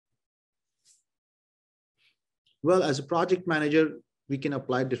Well, as a project manager, we can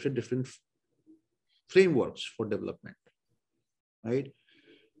apply different frameworks for development, right?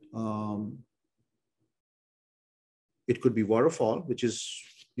 It could be waterfall, which is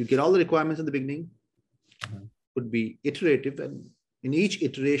you get all the requirements in the beginning. Could be iterative, and in each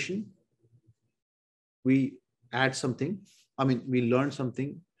iteration, we add something. I mean, we learn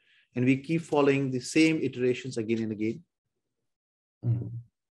something, and we keep following the same iterations again and again.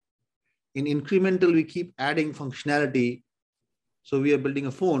 In incremental, we keep adding functionality. So we are building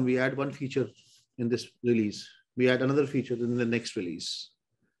a phone. We add one feature in this release. We add another feature in the next release,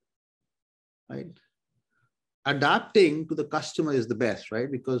 right? Adapting to the customer is the best,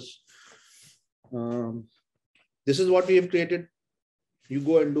 right? Because this is what we have created. You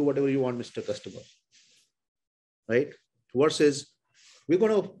go and do whatever you want, Mr. Customer, right? Versus we're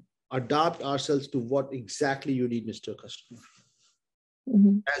going to adapt ourselves to what exactly you need, Mr. Customer,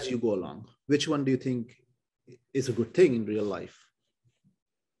 as you go along. Which one do you think is a good thing in real life?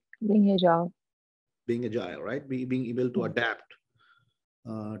 Being agile. Being agile, right? Being able to adapt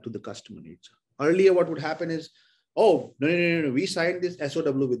to the customer needs. Earlier, what would happen is, oh, no, we signed this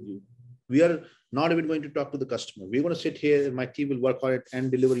SOW with you. We are not even going to talk to the customer. We're going to sit here and my team will work on it and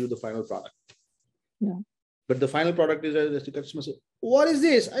deliver you the final product. Yeah. But the final product is as the customer says, what is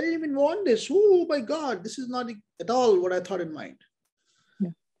this? I didn't even want this. Oh my God, this is not at all what I thought in mind.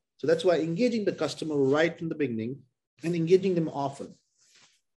 Yeah. So that's why engaging the customer right from the beginning and engaging them often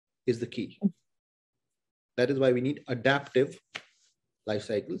is the key. That is why we need adaptive life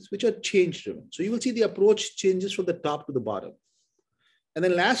cycles, which are change driven. So you will see the approach changes from the top to the bottom. And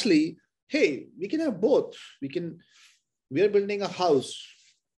then lastly, hey, we can have both. We are building a house.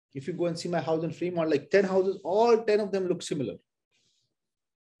 If you go and see my house in Fremont, like 10 houses, all 10 of them look similar.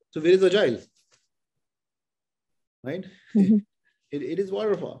 So where is agile? Right? It is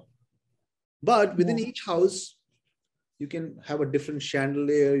waterfall. But within each house, you can have a different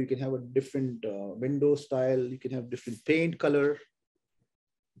chandelier. You can have a different window style. You can have different paint color.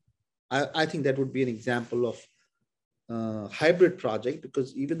 I think that would be an example of hybrid project,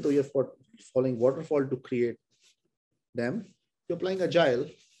 because even though you're following waterfall to create them, you're applying agile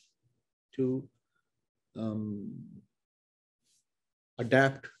to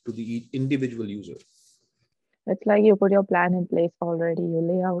adapt to the individual user. It's like you put your plan in place already. You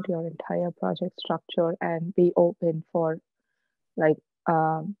lay out your entire project structure and be open for like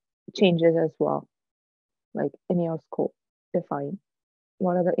changes as well. Like in your scope, define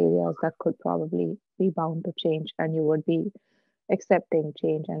what are the areas that could probably be bound to change, and you would be accepting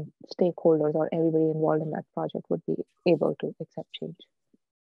change, and stakeholders or everybody involved in that project would be able to accept change.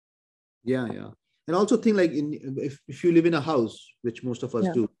 Yeah. And also think like if you live in a house, which most of us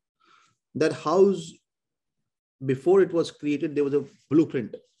do, that house, before it was created, there was a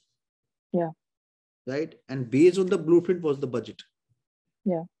blueprint. Yeah. Right. And based on the blueprint was the budget.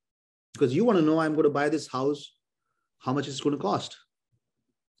 Yeah. Because you want to know, I'm going to buy this house, how much it's going to cost.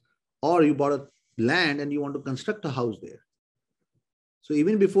 Or you bought a land and you want to construct a house there. So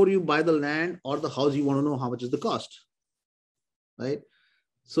even before you buy the land or the house, you want to know how much is the cost. Right.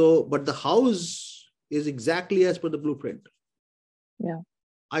 So, but the house is exactly as per the blueprint. Yeah.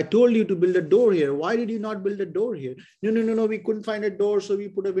 I told you to build a door here. Why did you not build a door here? No. We couldn't find a door, so we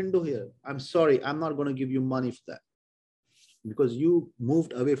put a window here. I'm sorry. I'm not going to give you money for that because you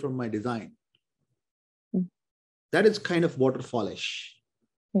moved away from my design. That is kind of waterfallish.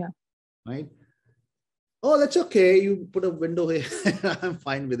 Yeah. Right? Oh, that's okay. You put a window here. I'm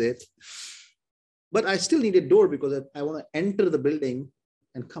fine with it. But I still need a door because I want to enter the building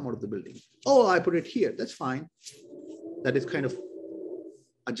and come out of the building. Oh, I put it here. That's fine. That is kind of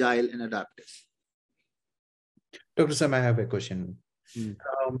agile and adaptive. Dr. Sam, I have a question.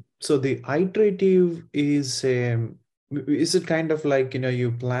 So the iterative is it kind of like,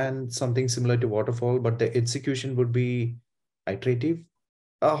 you plan something similar to waterfall, but the execution would be iterative?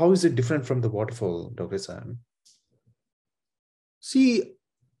 How is it different from the waterfall, Dr. Sam? See,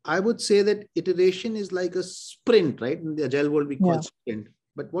 I would say that iteration is like a sprint, right? In the agile world, we call it sprint.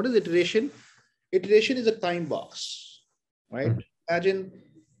 But what is iteration? Iteration is a time box, right? Imagine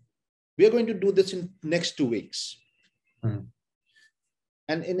we are going to do this in next 2 weeks. And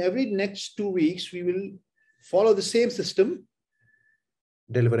in every next 2 weeks, we will follow the same system.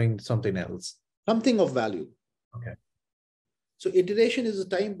 Delivering something else. Something of value. Okay. So iteration is a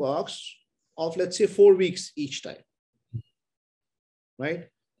time box of, let's say, 4 weeks each time. Right?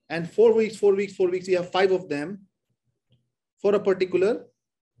 And 4 weeks, we have 5 of them for a particular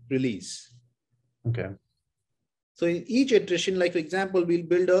release. Okay. So in each iteration, like for example, we'll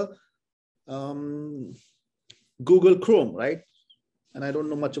build a Google Chrome, right? and I don't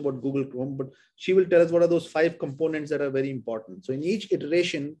know much about Google Chrome, but she will tell us what are those 5 components that are very important. So in each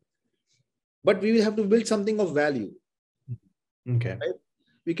iteration, but we will have to build something of value. Okay. Right?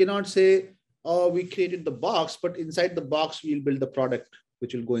 We cannot say, oh, we created the box, but inside the box, we'll build the product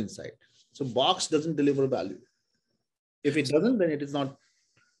which will go inside. So box doesn't deliver value. If it doesn't, then it is not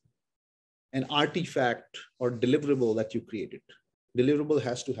an artifact or deliverable that you created. Deliverable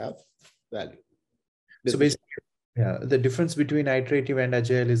has to have value. So basically, yeah, the difference between iterative and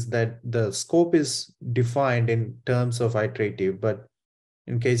agile is that the scope is defined in terms of iterative, but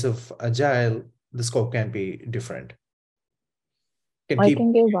in case of agile, the scope can be different. I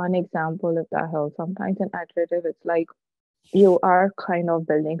can give one example if that helps. Sometimes in iterative, it's like you are kind of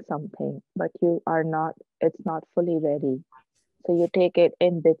building something, but it's not fully ready. So you take it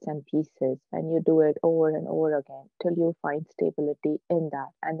in bits and pieces and you do it over and over again till you find stability in that.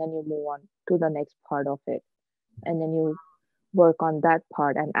 And then you move on to the next part of it. And then you work on that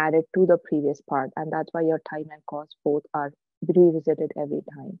part and add it to the previous part. And that's why your time and cost both are revisited every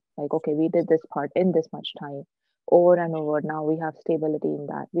time. Like, okay, we did this part in this much time over and over. Now we have stability in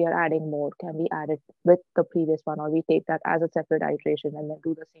that. We are adding more. Can we add it with the previous one? Or we take that as a separate iteration and then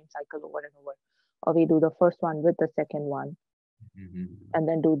do the same cycle over and over. Or we do the first one with the second one. And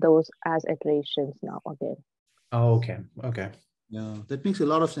then do those as iterations now again. Oh, okay. Okay. Yeah, that makes a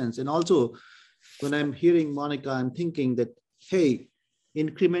lot of sense. And also, when I'm hearing Monica, I'm thinking that, hey,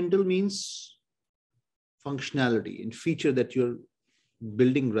 incremental means functionality and feature that you're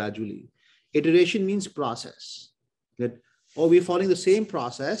building gradually. Iteration means process. That, oh, we're following the same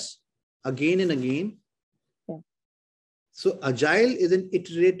process again and again. Yeah. So Agile is an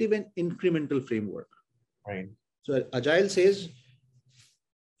iterative and incremental framework. Right. So Agile says,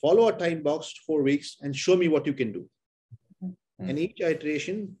 follow a time box 4 weeks and show me what you can do. And each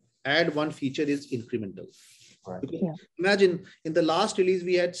iteration, add one feature is incremental. Right. Yeah. Imagine in the last release,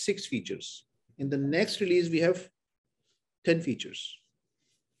 we had 6 features. In the next release, we have 10 features.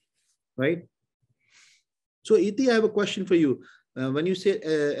 Right? So Iti, I have a question for you. When you say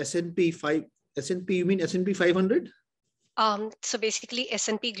S&P, you mean S&P 500? So basically,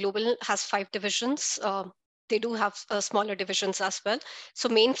 S&P Global has 5 divisions. They do have smaller divisions as well. So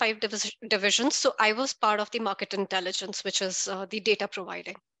main 5 divisions. So I was part of the market intelligence, which is the data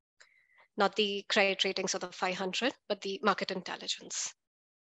providing, not the credit ratings of the 500, but the market intelligence.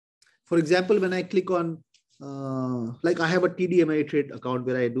 For example, when I click on, like I have a TD Ameritrade account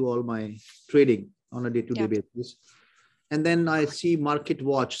where I do all my trading on a day-to-day basis. And then I see Market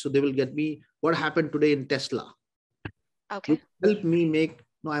Watch. So they will get me what happened today in Tesla. Okay. Will help me make,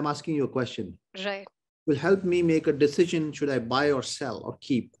 no, I'm asking you a question. Right. Will help me make a decision, should I buy or sell or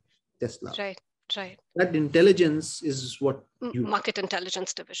keep Tesla? Right, right. That intelligence is what you... Market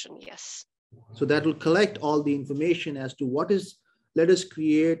intelligence division, yes. So that will collect all the information as to what is, let us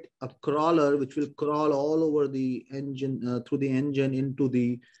create a crawler which will crawl all over the engine, through the engine into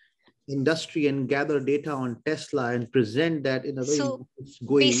the industry and gather data on Tesla and present that in a very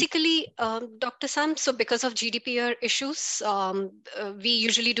basically, Dr. Sam, so because of GDPR issues, we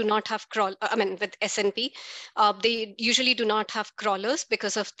usually do not have with S&P, they usually do not have crawlers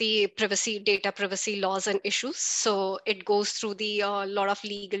because of the data privacy laws and issues. So it goes through the lot of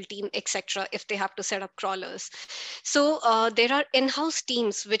legal team, etc., if they have to set up crawlers. So there are in-house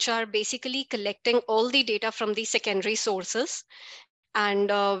teams which are basically collecting all the data from the secondary sources,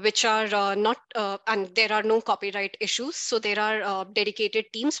 and which are not, and there are no copyright issues. So there are dedicated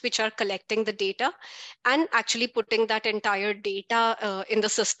teams which are collecting the data and actually putting that entire data in the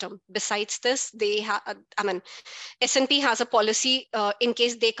system. Besides this, they have, S&P has a policy in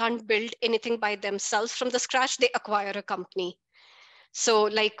case they can't build anything by themselves from the scratch, they acquire a company. So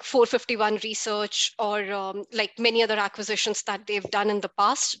like 451 Research or like many other acquisitions that they've done in the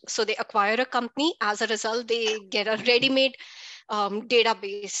past. So they acquire a company. As a result, they get a ready-made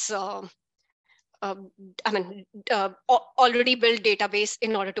database, already built database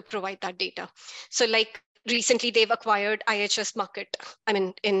in order to provide that data. So like recently they've acquired IHS Markit.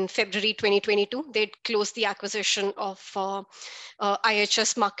 In February 2022, they closed the acquisition of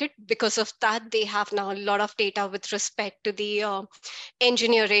IHS Markit. Because of that, they have now a lot of data with respect to the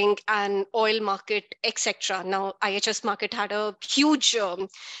engineering and oil market, etc. Now, IHS Markit had a huge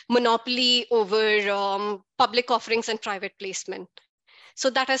monopoly over public offerings and private placement.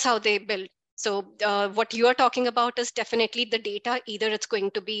 So that is how they build. So what you are talking about is definitely the data. Either it's going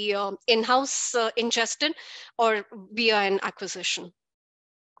to be in-house ingested or via an acquisition.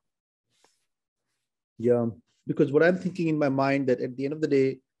 Yeah, because what I'm thinking in my mind that at the end of the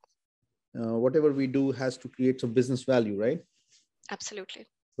day, whatever we do has to create some business value, right? Absolutely.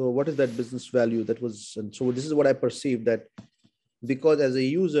 So what is that business value that was, and so this is what I perceive, that because as a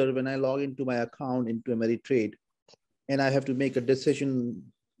user, when I log into my account into Ameritrade, and I have to make a decision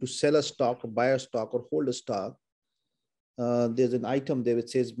to sell a stock or buy a stock or hold a stock, there's an item there which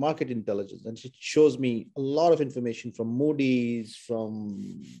says market intelligence, and it shows me a lot of information from Moody's,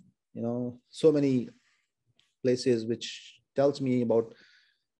 from so many places, which tells me about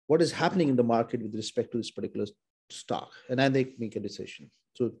what is happening in the market with respect to this particular stock, and I make a decision.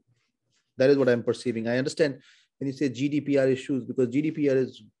 So that is what I'm perceiving. I understand when you say GDPR issues, because GDPR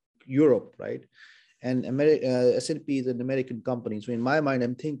is Europe, right? And S&P is an American company. So in my mind,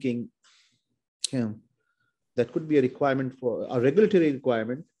 I'm thinking, that could be a requirement for a regulatory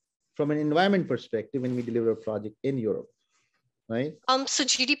requirement from an environment perspective when we deliver a project in Europe, right? So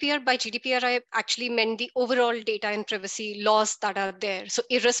GDPR, by GDPR, I actually meant the overall data and privacy laws that are there. So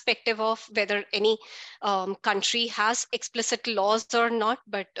irrespective of whether any country has explicit laws or not,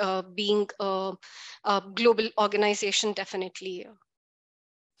 but being a global organization, definitely.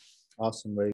 Awesome. Very